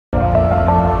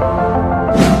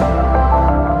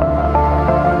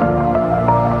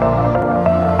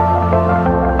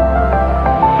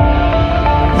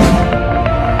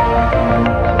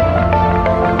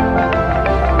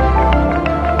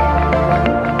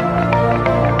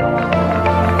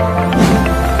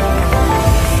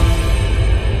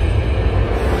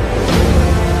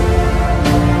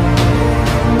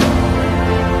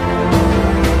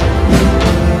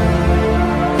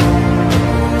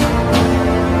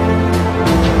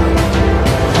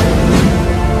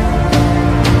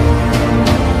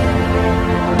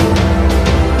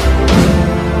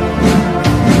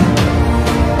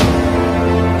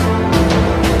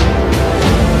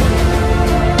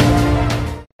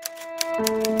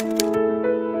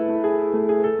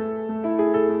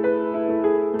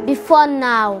Before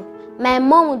now, my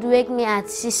mom would wake me at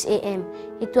 6 a.m.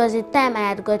 It was a time I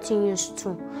had gotten used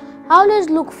to. I always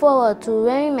look forward to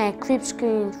wearing my crisp school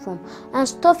uniform and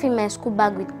stuffing my school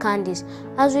bag with candies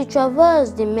as we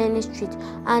traversed the main street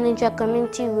and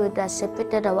intra-community road that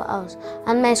separated our house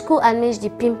and my school amidst the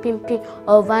ping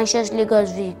of anxious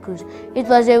Lagos vehicles. It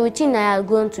was a routine I had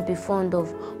grown to be fond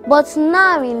of. But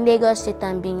now in Lagos State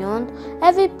and beyond,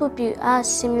 every pupil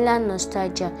has similar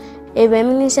nostalgia, a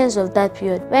reminiscence of that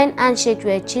period when handshakes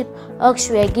were cheap, hugs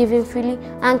were given freely,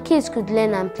 and kids could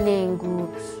learn and play in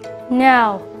groups.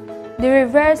 Now, the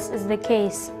reverse is the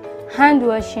case. Hand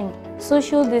washing,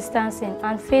 social distancing,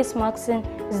 and face masking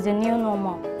is the new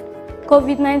normal.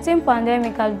 COVID-19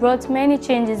 pandemic has brought many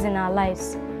changes in our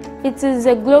lives. It is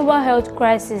a global health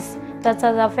crisis that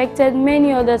has affected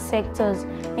many other sectors,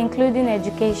 including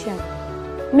education.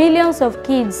 Millions of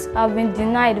kids have been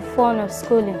denied the fun of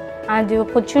schooling and the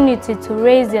opportunity to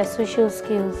raise their social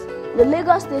skills. The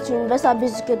Lagos State Universal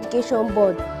Basic Education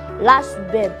Board,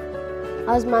 LASUBEB,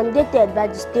 as mandated by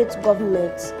the state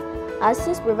government, has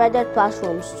since provided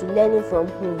classrooms to learning from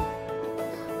home.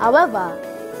 However,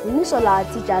 we miss all our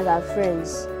teachers and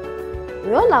friends.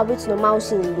 We all await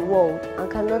normalcy in the world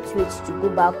and cannot wait to go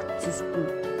back to school.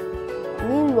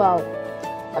 Meanwhile,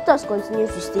 let us continue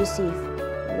to stay safe.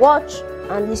 Watch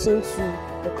and listen to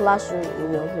the classroom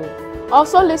in your home.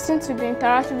 Also listen to the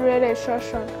interactive radio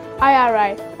instruction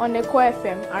IRI on Echo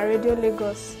FM and Radio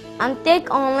Lagos. And take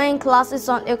online classes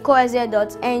on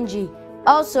ecoez.ng,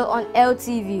 also on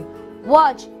LTV.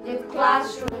 Watch The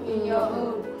classroom in your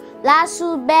home.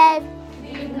 LASUBEB,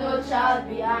 Leave no child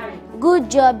behind.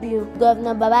 Good job you,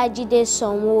 Governor Babajide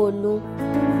Sanwo-Olu.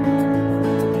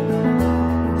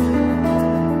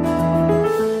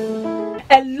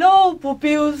 Hello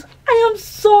pupils, I am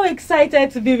so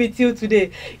excited to be with you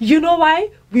today. You know why?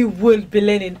 We will be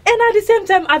learning and at the same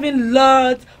time having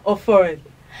lots of fun.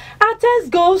 Our thanks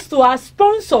goes to our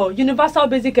sponsor, Universal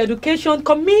Basic Education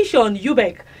Commission,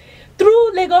 UBEC,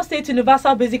 through Lagos State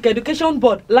Universal Basic Education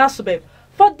Board, LASUBEB,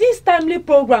 for this timely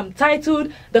program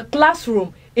titled The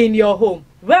Classroom in Your Home,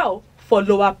 well, for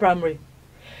lower primary,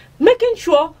 making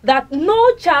sure that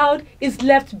no child is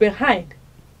left behind.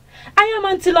 I am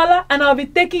Auntie Lola and I'll be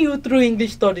taking you through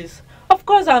English studies. Of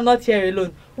course, I'm not here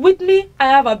alone. With me, I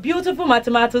have a beautiful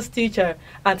mathematics teacher,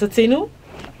 Auntie Tinu.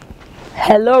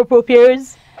 Hello,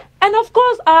 pupils. And of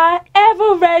course, our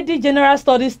ever-ready general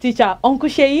studies teacher, Uncle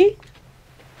Sheyi.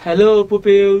 Hello,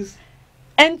 pupils.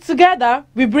 And together,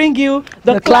 we bring you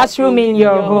the classroom in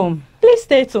your home. Please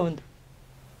stay tuned.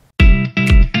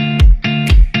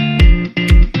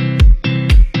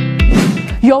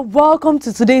 You're welcome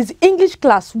to today's English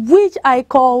class, which I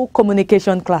call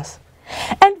communication class.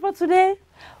 And for today,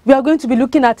 we are going to be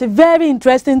looking at a very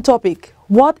interesting topic.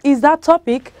 What is that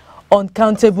topic?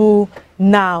 Uncountable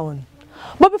noun.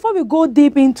 But before we go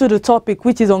deep into the topic,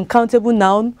 which is uncountable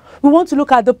noun, we want to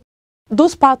look at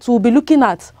those parts we'll be looking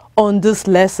at on this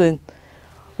lesson.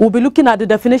 We'll be looking at the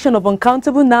definition of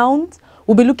uncountable nouns.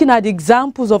 We'll be looking at the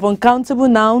examples of uncountable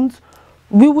nouns.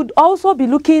 We would also be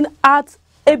looking at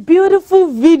a beautiful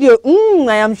video.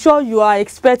 I am sure you are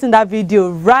expecting that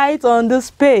video right on this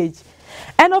page.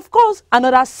 And of course,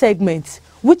 another segment,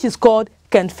 which is called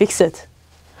Can Fix It.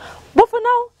 But for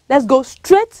now, let's go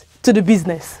straight to the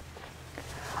business.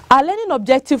 Our learning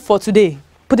objective for today,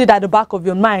 put it at the back of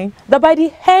your mind, that by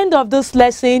the end of this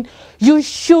lesson, you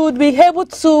should be able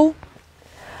to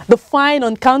define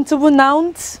uncountable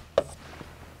nouns,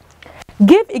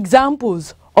 give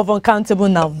examples of uncountable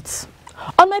nouns.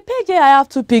 On my page here, I have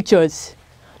two pictures.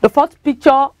 The first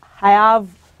picture, I have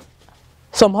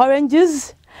some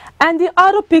oranges, and the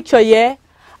other picture here,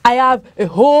 I have a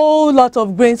whole lot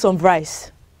of grains of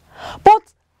rice. But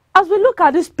as we look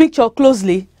at this picture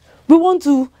closely, we want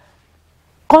to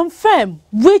confirm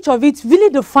which of it really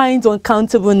defines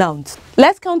uncountable nouns.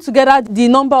 Let's count together the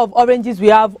number of oranges we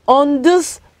have on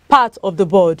this part of the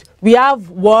board. We have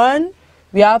 1,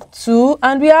 we have 2,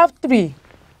 and we have 3.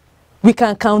 We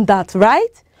can count that,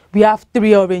 right? We have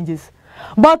 3 oranges.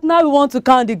 But now we want to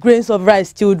count the grains of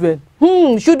rice, children.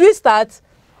 Should we start?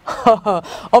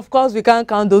 Of course, we can't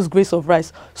count those grains of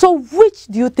rice. So which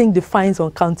do you think defines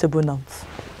uncountable nouns?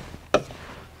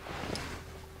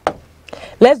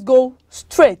 Let's go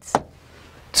straight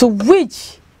to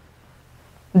which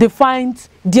defines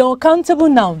the uncountable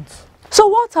nouns. So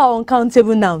what are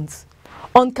uncountable nouns?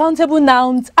 Uncountable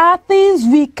nouns are things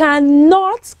we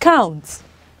cannot count.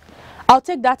 I'll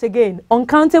take that again.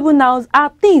 Uncountable nouns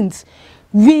are things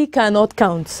we cannot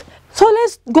count. So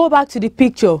let's go back to the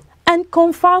picture and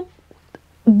confirm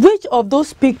which of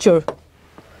those pictures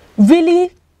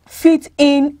really fit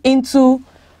into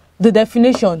the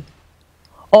definition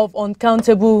of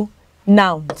uncountable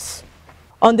nouns.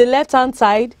 On the left-hand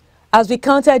side, as we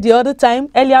counted the other time,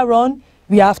 earlier on,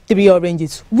 we have 3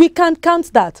 oranges. We can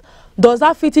count that. Does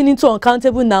that fit into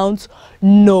uncountable nouns?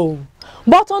 No.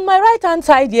 But on my right-hand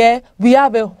side here, we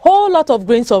have a whole lot of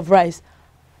grains of rice.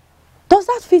 Does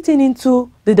that fit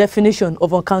into the definition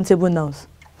of uncountable nouns?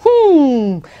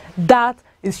 That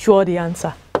is sure the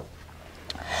answer.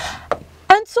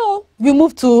 And so, we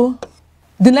move to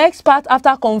the next part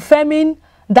after confirming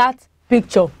that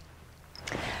picture.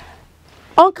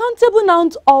 Uncountable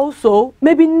nouns also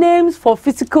may be names for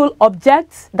physical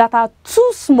objects that are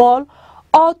too small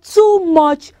or too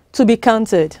much to be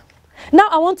counted. Now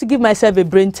I want to give myself a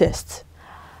brain test.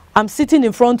 I'm sitting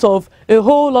in front of a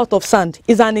whole lot of sand.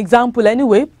 It's an example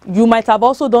anyway. You might have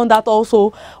also done that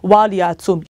also while you're at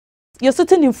home. You're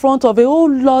sitting in front of a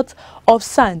whole lot of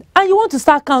sand and you want to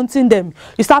start counting them.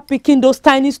 You start picking those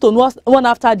tiny stones one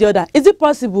after the other. Is it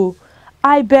possible?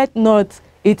 I bet not.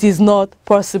 It is not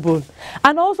possible.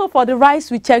 And also for the rice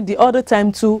we checked the other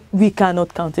time too, we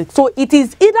cannot count it. So it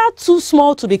is either too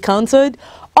small to be counted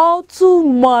or too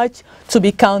much to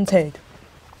be counted.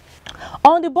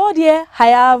 On the board here, I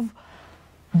have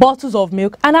bottles of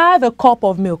milk and I have a cup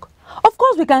of milk. Of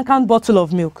course we can count bottle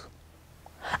of milk.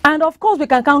 And of course we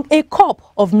can count a cup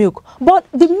of milk. But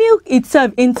the milk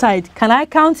itself inside, can I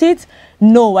count it?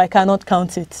 No, I cannot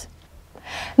count it.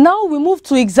 Now we move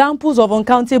to examples of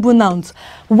uncountable nouns.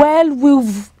 Well,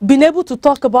 we've been able to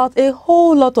talk about a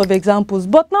whole lot of examples,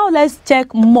 but now let's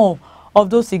check more of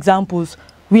those examples.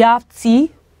 We have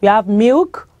tea, we have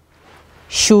milk,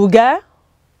 sugar.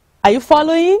 Are you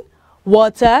following?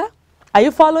 Water. Are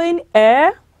you following?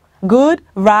 Air. Good.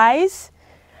 Rice.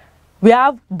 We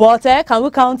have butter. Can we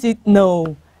count it?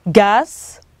 No.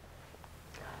 Gas.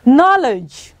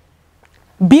 Knowledge.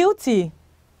 Beauty.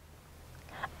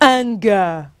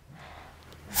 Anger,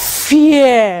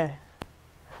 fear,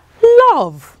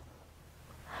 love,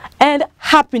 and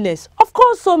happiness. Of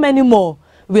course, so many more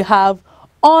we have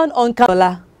on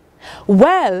uncountable.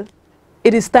 Well,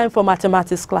 it is time for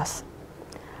mathematics class.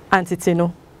 Auntie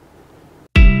Tino.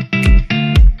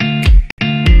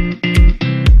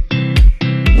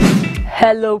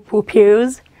 Hello,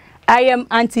 pupils. I am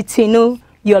Auntie Tino,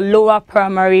 your lower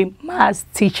primary maths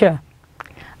teacher.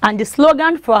 And the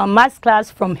slogan for our maths class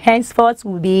from henceforth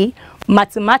will be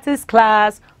mathematics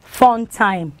class, fun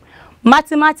time.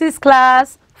 Mathematics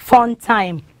class, fun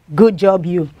time. Good job,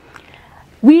 you.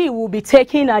 We will be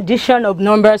taking addition of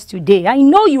numbers today. I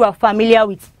know you are familiar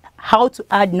with how to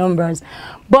add numbers,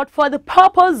 but for the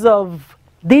purpose of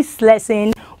this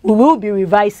lesson, we will be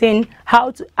revising how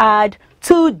to add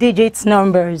 2-digit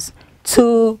numbers.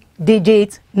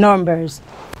 2-digit numbers.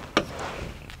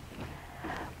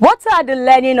 What are the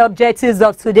learning objectives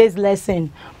of today's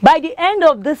lesson? By the end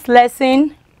of this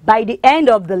lesson,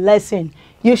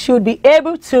 you should be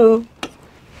able to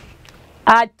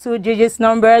add 2-digit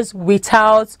numbers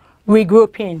without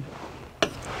regrouping.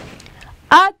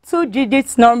 Add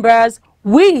 2-digit numbers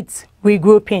with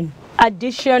regrouping.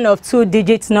 Addition of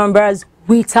 2-digit numbers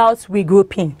without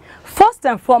regrouping. First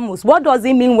and foremost, what does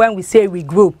it mean when we say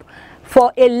regroup?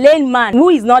 For a layman who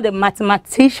is not a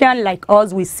mathematician like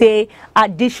us, we say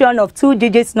addition of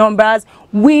 2-digit numbers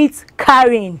with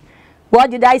carrying. What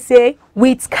did I say?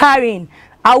 With carrying.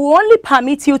 I will only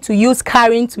permit you to use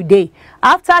carrying today.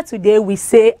 After today, we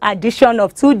say addition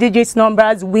of 2-digit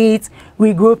numbers with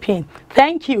regrouping.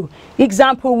 Thank you.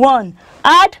 Example 1.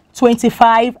 Add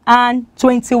 25 and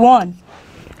 21.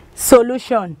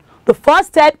 Solution. The first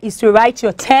step is to write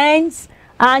your tens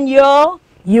and your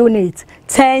units.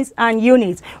 Tens and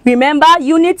units. Remember,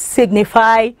 units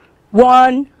signify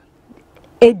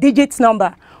a digit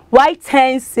number, while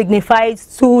tens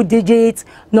signifies 2-digit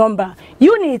number.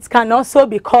 Units can also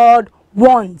be called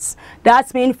ones.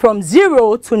 That means from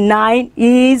 0 to 9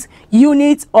 is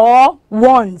units or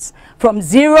ones. From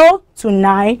 0 to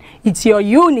 9, it's your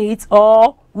units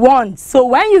or ones. So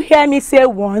when you hear me say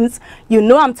ones, you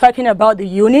know I'm talking about the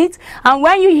unit. And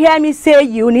when you hear me say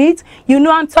unit, you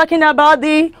know I'm talking about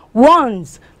the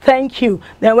ones. Thank you.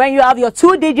 Then when you have your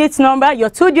 2-digit number, your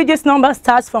 2-digit number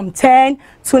starts from 10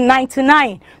 to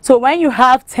 99. So when you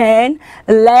have 10,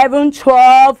 11,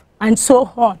 12, and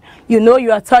so on, you know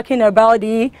you are talking about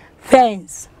the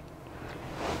tens.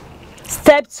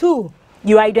 Step 2,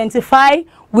 you identify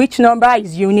which number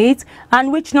is unit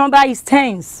and which number is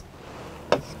tens.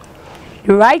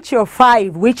 You write your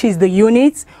 5, which is the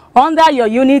unit, under your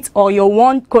unit or your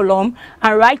 1 column,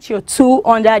 and write your 2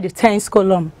 under the tens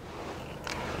column.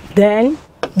 Then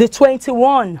the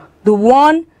 21, the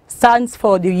 1 stands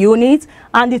for the unit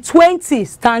and the 20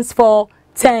 stands for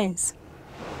tens.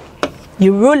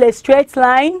 You rule a straight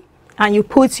line and you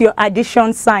put your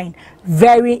addition sign.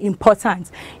 Very important.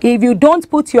 If you don't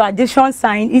put your addition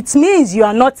sign, it means you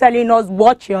are not telling us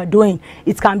what you are doing.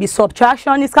 It can be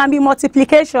subtraction, it can be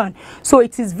multiplication. So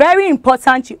it is very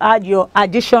important you add your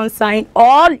addition sign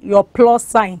or your plus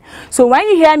sign. So when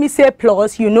you hear me say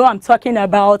plus, you know I'm talking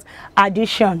about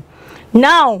addition.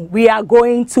 Now we are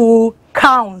going to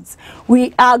count.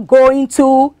 We are going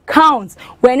to count.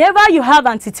 Whenever you have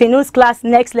anti-tenuous class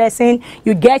next lesson,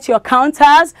 you get your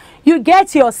counters, you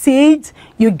get your seeds,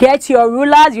 you get your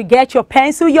rulers, you get your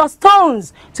pencil, your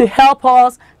stones to help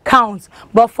us count.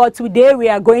 But for today, we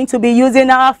are going to be using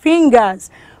our fingers.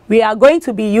 We are going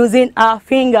to be using our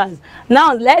fingers.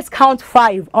 Now let's count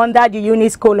 5 under the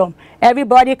units column.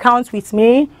 Everybody count with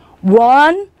me.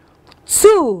 1,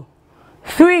 2,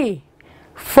 3,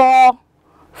 4,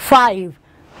 5.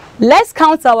 Let's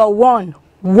count our 1.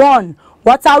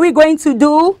 What are we going to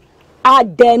do?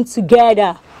 Add them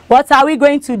together. What are we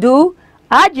going to do?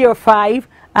 Add your 5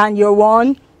 and your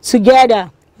 1 together.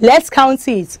 Let's count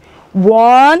it.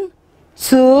 1,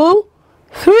 2,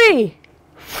 3,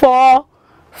 4,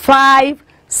 5,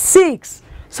 6.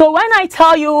 So when I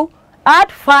tell you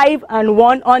add 5 and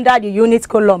 1 under the unit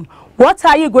column, what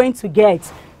are you going to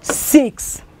get?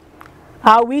 6.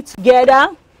 Are we together?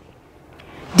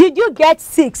 Did you get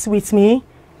 6 with me?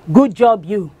 Good job,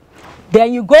 you.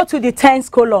 Then you go to the tens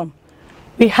column.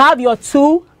 We have your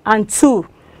 2 and 2.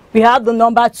 We have the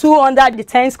number 2 under the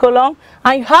tens column,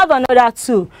 and you have another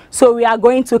 2. So we are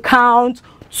going to count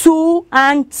 2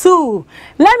 and 2.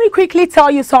 Let me quickly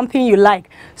tell you something you like.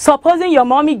 Supposing your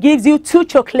mommy gives you 2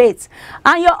 chocolates,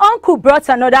 and your uncle brought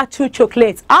another 2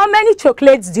 chocolates. How many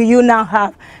chocolates do you now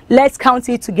have? Let's count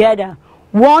it together.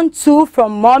 1, 2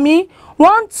 from mommy,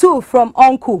 1, 2 from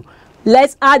uncle.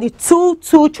 Let's add the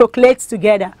 2 chocolates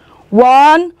together.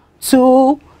 1,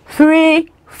 2, 3,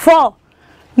 4.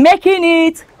 Making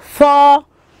it 4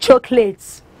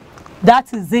 chocolates.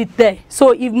 That is it there.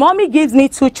 So if mommy gives me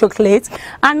 2 chocolates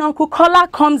and Uncle Kola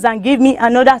comes and gives me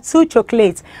another 2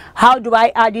 chocolates, how do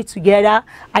I add it together?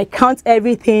 I count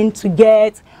everything to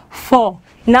get 4.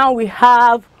 Now we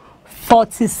have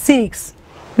 46.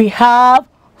 We have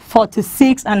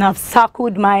 46 and I've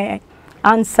circled my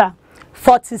answer.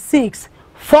 46.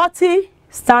 40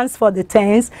 stands for the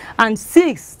tens and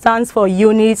 6 stands for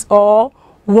units or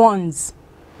ones.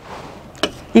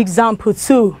 Example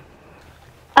 2.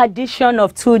 Addition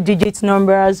of 2-digit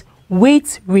numbers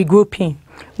with regrouping.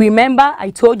 Remember, I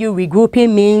told you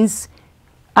regrouping means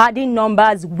adding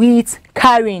numbers with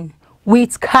carrying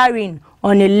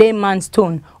on a layman's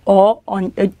tone, or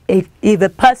on if a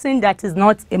person that is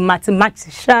not a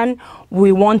mathematician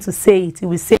we want to say it, he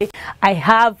will say, I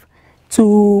have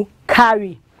to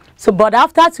carry. So, but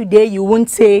after today, you won't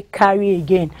say carry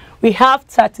again. We have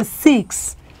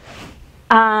 36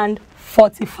 and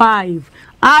 45.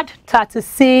 Add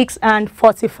 36 and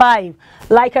 45.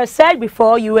 Like I said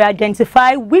before, you will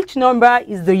identify which number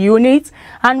is the unit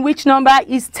and which number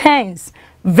is tens.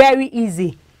 Very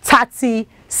easy.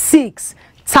 36.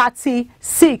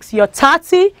 36. Your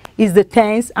 30 is the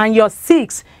tens and your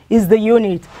 6 is the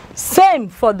unit. Same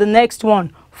for the next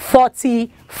one.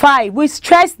 45. We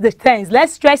stress the tens.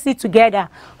 Let's stress it together.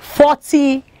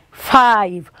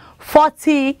 45.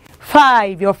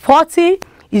 45. Your 40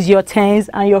 is your tens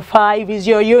and your 5 is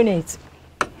your unit.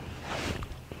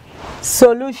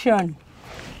 Solution.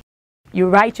 You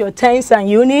write your tens and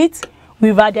units.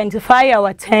 We've identified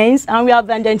our tens and we have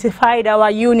identified our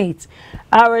units.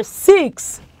 Our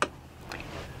 6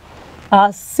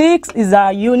 is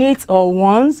our units or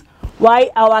ones, while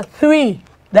our 3,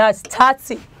 that's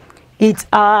 30, it's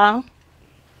our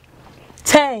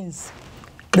tens.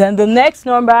 Then the next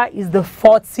number is the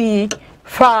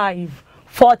 45.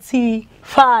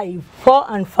 45, 4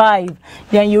 and 5.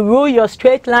 Then you rule your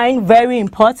straight line, very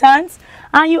important,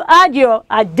 and you add your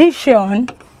addition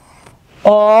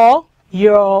or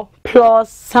your plus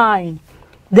sign.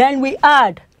 Then we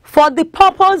add. For the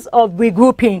purpose of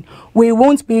regrouping, we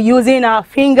won't be using our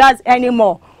fingers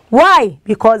anymore. Why?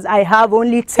 Because I have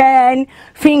only 10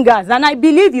 fingers, and I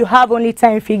believe you have only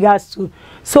 10 fingers too.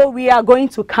 So we are going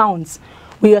to count.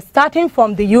 We are starting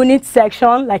from the unit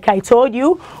section. Like I told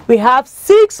you, we have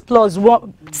 6 plus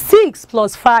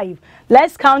 5.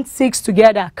 Let's count 6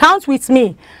 together. Count with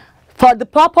me. For the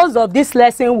purpose of this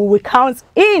lesson, we will count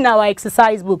in our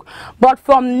exercise book. But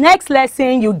from next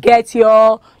lesson, you get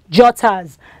your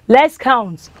jotters. Let's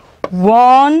count.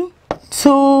 1,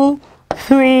 2,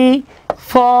 3,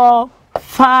 4,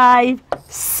 5,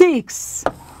 6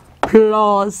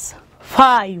 plus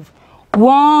 5.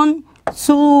 1,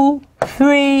 2,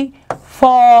 3,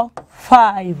 4,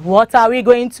 5. What are we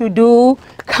going to do?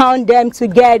 Count them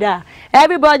together.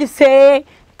 Everybody say,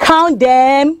 count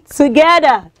them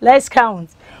together. Let's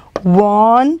count.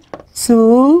 1,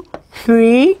 2,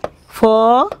 3,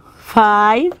 4,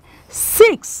 5,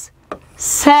 6,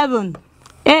 7,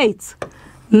 8,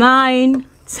 9,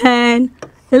 10,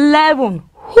 11.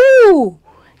 Whoo!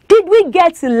 Did we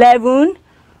get 11?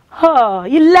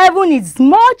 11 is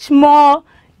much more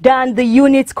than the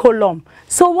unit column.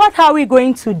 So what are we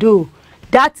going to do?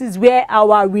 That is where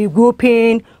our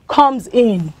regrouping comes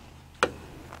in.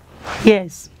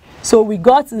 Yes. So we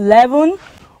got 11.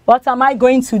 What am I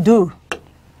going to do?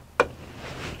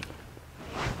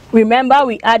 Remember,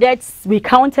 we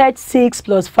counted 6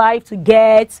 plus 5 to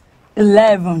get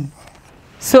 11.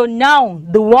 So now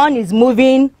the 1 is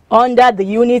moving under the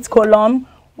unit column,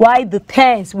 while the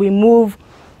tens will move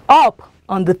up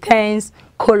on the tens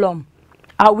column.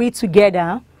 Are we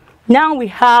together? Now we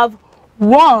have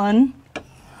 1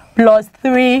 plus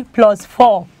 3 plus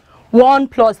 4. 1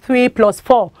 plus 3 plus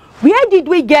 4. Where did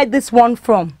we get this one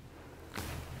from?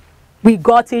 We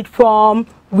got it from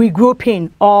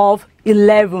regrouping of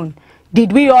 11.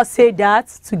 Did we all say that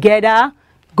together?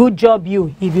 Good job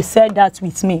you, if you said that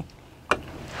with me.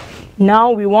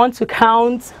 Now we want to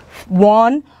count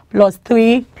 1 plus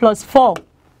 3 plus 4.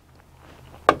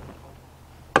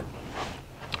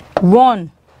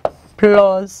 1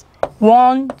 plus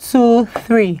 1, 2,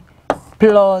 3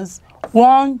 plus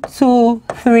 1, 2,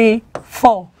 3,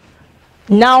 4.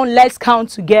 Now let's count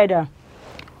together.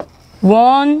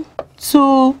 1,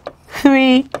 2,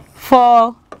 3,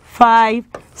 4, 5,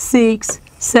 6,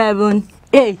 7,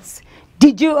 8.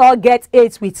 Did you all get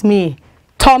 8 with me?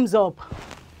 Thumbs up.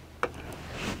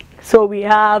 So we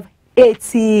have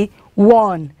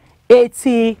 81.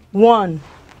 81.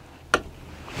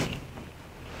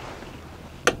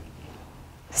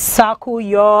 Circle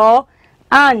your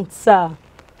answer.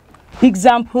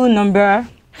 Example number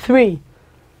 3.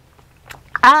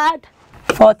 Add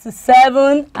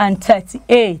 47 and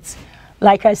 38.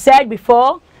 Like I said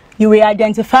before, you will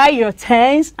identify your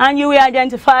tens and you will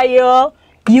identify your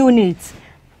units.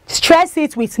 Stress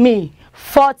it with me.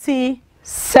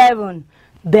 47,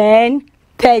 then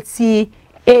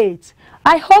 38.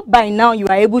 I hope by now you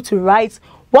are able to write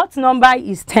what number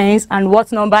is tens and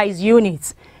what number is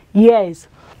units. Yes,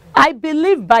 I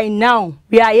believe by now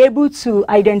we are able to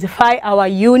identify our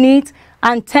unit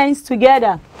and tens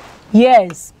together.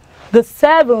 Yes, the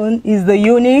 7 is the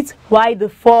unit, while the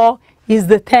 4 is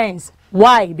the tens.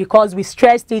 Why? Because we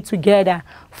stressed it together.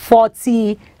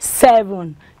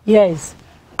 47. Yes.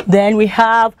 Then we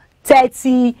have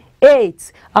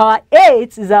 38. Our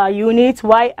 8 is our unit,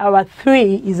 while our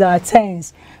 3 is our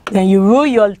tens. Then you rule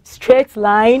your straight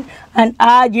line and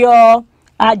add your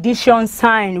addition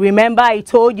sign. Remember, I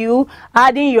told you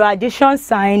adding your addition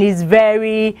sign is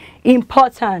very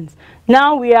important.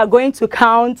 Now we are going to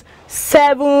count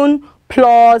 7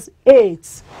 plus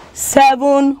 8.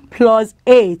 7 plus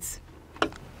 8.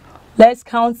 Let's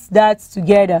count that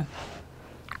together.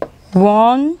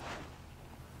 1,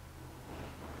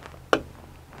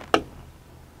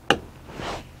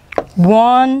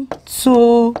 1,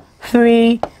 2,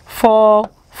 3, 4,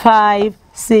 5,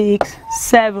 6,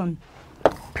 7.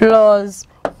 Plus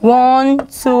 1,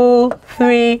 2,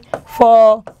 3,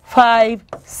 4, 5,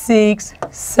 6,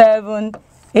 7,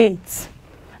 8.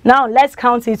 Now let's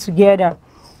count it together.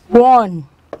 1,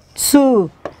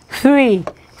 2, 3,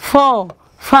 4,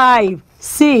 5,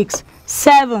 6,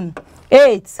 7,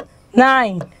 8,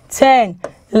 9, 10,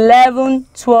 11,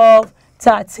 12,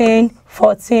 13,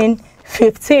 14,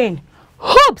 15.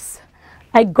 Oops!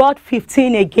 I got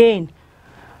 15 again.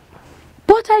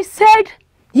 But I said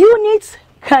units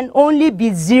can only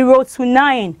be 0 to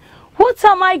 9. What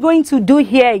am I going to do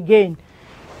here again?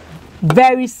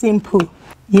 Very simple.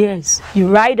 Yes, you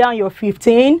write down your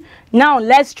 15. Now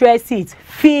let's stress it.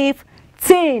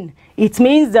 15. It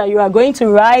means that you are going to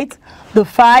write the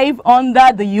 5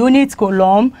 under the unit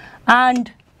column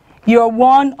and your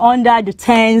 1 under the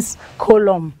tens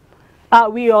column.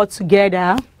 Are we all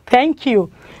together? Thank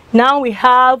you. Now we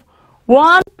have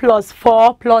 1 plus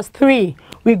 4 plus 3.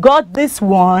 We got this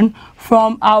one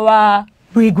from our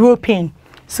regrouping.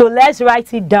 So let's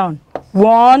write it down.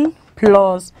 1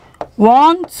 plus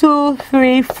 1, 2,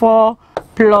 3, 4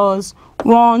 plus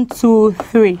 1, 2,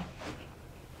 3.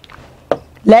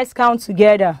 Let's count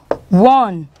together.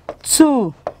 1,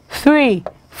 2, 3,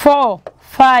 4,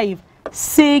 5,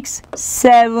 6,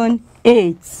 7,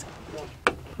 8.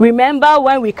 Remember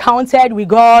when we counted, we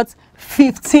got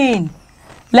 15.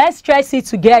 Let's stress it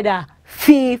together.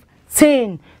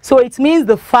 15. So it means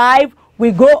the 5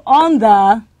 will go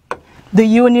under the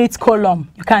unit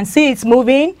column. You can see it's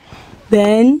moving.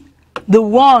 Then the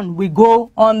 1 will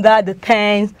go under the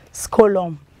tens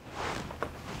column.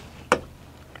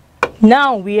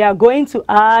 Now we are going to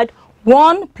add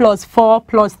 1 plus 4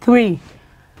 plus 3.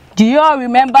 Do you all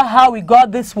remember how we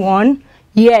got this one?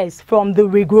 Yes, from the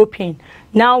regrouping.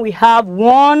 Now we have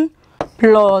 1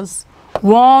 plus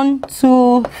 1,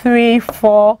 2, 3,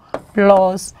 4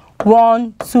 plus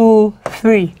 1, 2,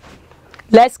 3.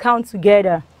 Let's count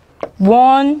together.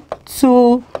 1,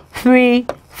 2, 3,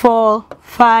 4,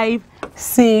 5,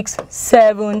 6,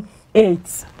 7,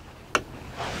 8.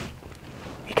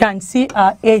 You can see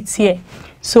our 8 here.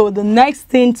 So the next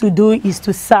thing to do is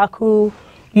to circle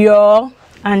your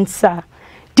answer.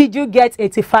 Did you get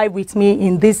 85 with me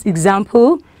in this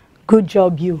example? Good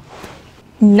job, you.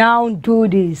 Now do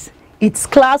this. It's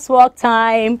classwork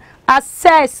time,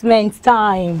 assessment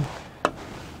time.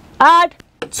 Add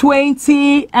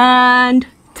 20 and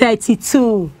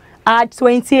 32. Add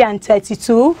 20 and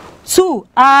 32. 2.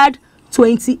 Add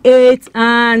 28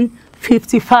 and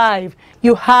 55.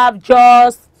 You have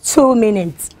just 2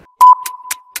 minutes.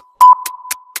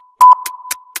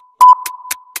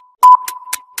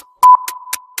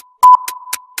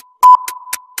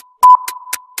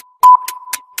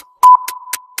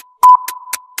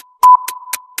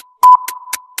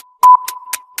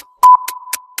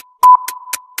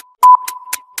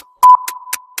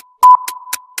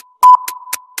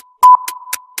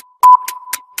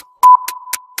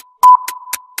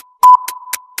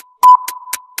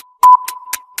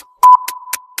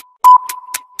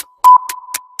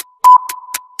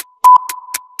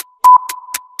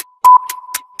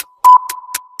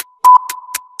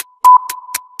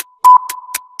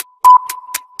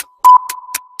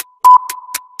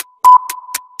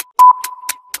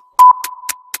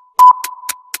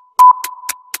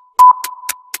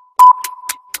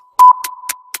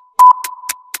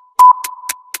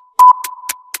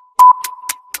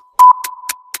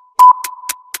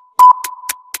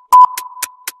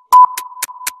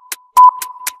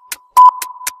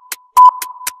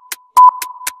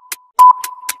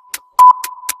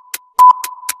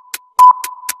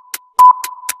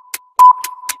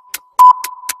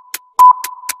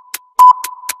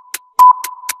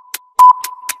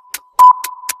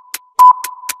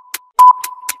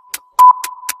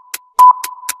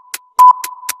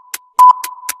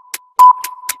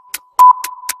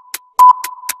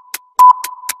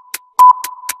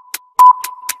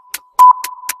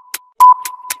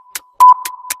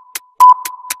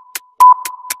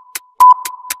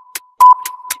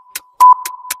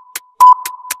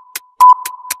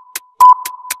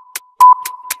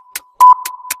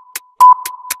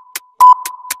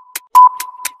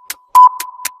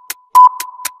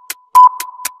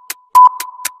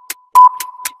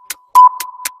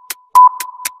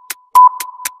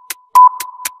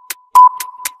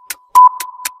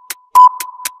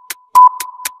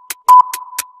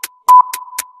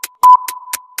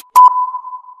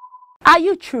 Are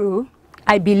you true?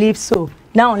 I believe so.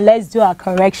 Now let's do our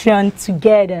correction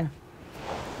together.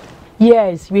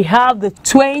 Yes, we have the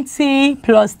 20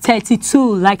 plus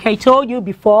 32. Like I told you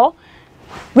before,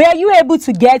 were you able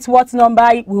to get what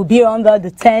number will be under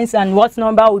the tens and what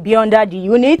number will be under the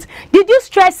unit? Did you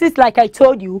stress it like I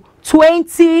told you?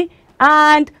 20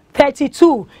 and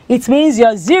 32. It means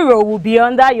your 0 will be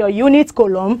under your unit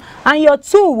column and your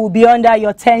 2 will be under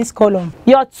your tens column.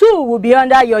 Your 2 will be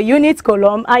under your unit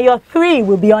column and your 3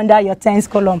 will be under your tens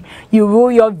column. You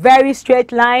rule your very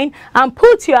straight line and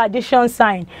put your addition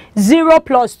sign. 0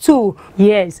 plus 2.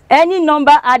 Yes, any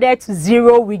number added to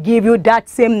 0 will give you that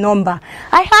same number.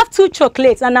 I have 2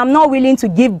 chocolates and I'm not willing to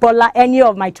give Bola any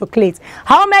of my chocolates.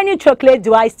 How many chocolates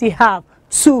do I still have?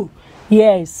 2.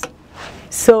 Yes.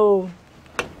 So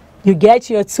you get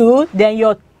your 2, then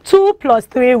your 2 plus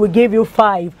 3 will give you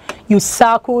 5. You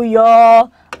circle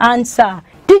your answer.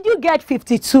 Did you get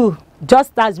 52?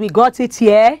 Just as we got it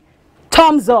here?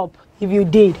 Thumbs up if you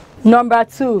did. Number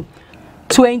 2,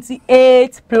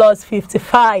 28 plus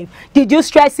 55. Did you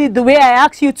stress it the way I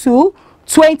asked you to?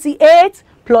 28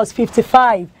 plus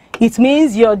 55. It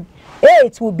means your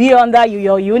 8 will be under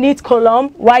your unit column,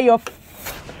 while your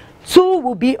 2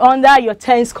 will be under your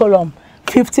tens column.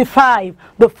 55.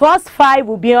 The first 5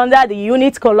 will be under the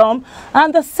unit column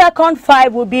and the second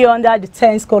 5 will be under the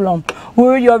tens column.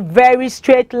 Rule your very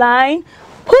straight line,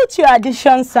 put your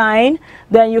addition sign,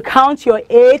 then you count your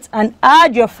 8 and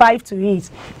add your 5 to it.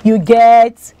 You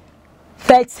get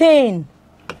 13.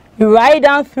 You write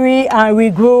down 3 and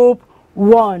regroup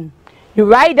 1. You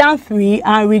write down 3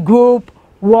 and regroup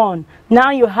 1.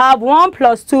 Now you have 1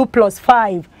 plus 2 plus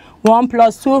 5. 1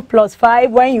 plus 2 plus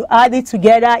 5, when you add it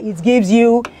together, it gives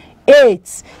you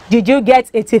 8. Did you get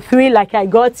 83 like I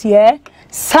got here?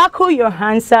 Circle your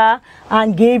answer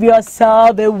and give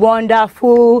yourself a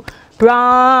wonderful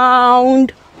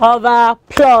round of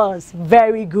applause.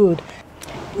 Very good.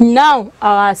 Now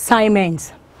our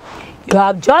assignment. You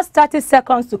have just 30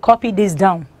 seconds to copy this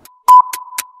down.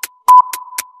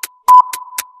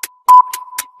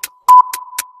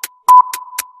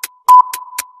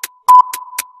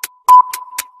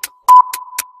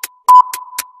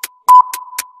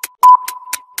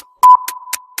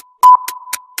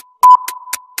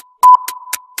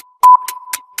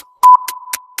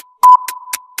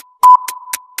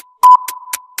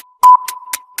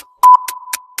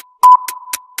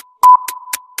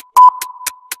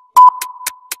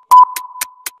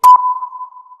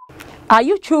 Are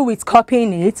you through with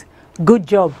copying it? Good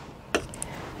job.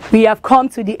 We have come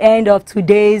to the end of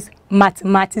today's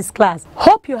mathematics class.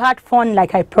 Hope you had fun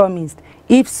like I promised.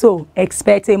 If so,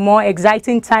 expect a more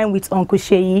exciting time with Uncle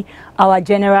Sheyi, our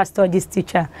general studies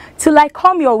teacher. Till I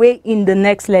come your way in the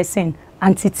next lesson,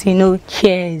 Auntie Tino,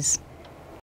 cheers.